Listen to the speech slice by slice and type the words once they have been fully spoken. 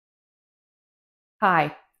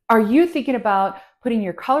Hi, are you thinking about putting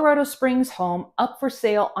your Colorado Springs home up for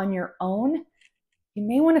sale on your own? You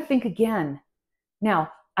may want to think again.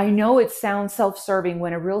 Now, I know it sounds self-serving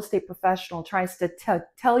when a real estate professional tries to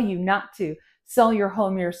tell you not to sell your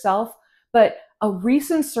home yourself, but a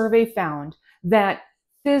recent survey found that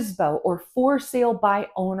FSBO or for sale by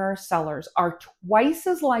owner sellers are twice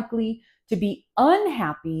as likely to be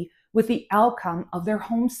unhappy with the outcome of their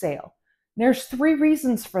home sale. There's three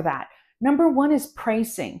reasons for that. Number one is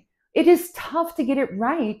pricing. It is tough to get it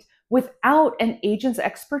right without an agent's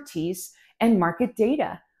expertise and market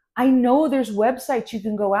data. I know there's websites you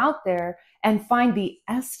can go out there and find the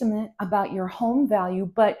estimate about your home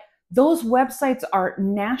value, but those websites are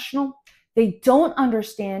national. They don't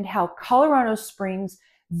understand how Colorado Springs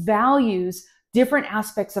values different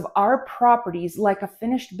aspects of our properties, like a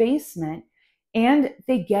finished basement, and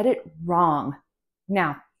they get it wrong.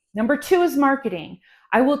 Now, number two is marketing.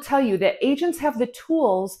 I will tell you that agents have the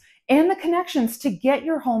tools and the connections to get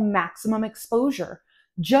your home maximum exposure.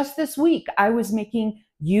 Just this week, I was making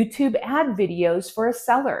YouTube ad videos for a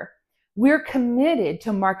seller. We're committed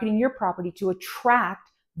to marketing your property to attract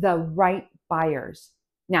the right buyers.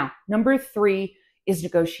 Now, number three is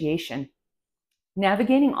negotiation.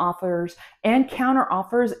 Navigating offers and counter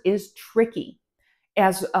offers is tricky.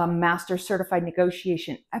 As a master certified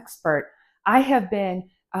negotiation expert, I have been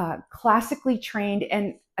classically trained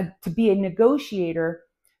and to be a negotiator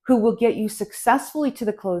who will get you successfully to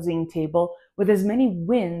the closing table with as many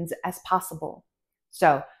wins as possible.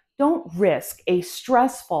 So don't risk a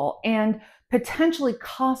stressful and potentially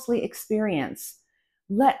costly experience.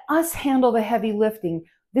 Let us handle the heavy lifting.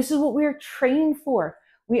 This is what we are trained for.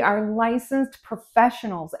 We are licensed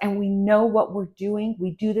professionals and we know what we're doing.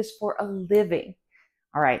 We do this for a living.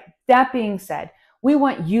 All right, that being said, we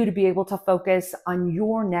want you to be able to focus on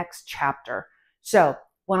your next chapter. So,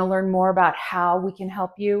 want to learn more about how we can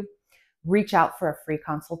help you? Reach out for a free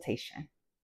consultation.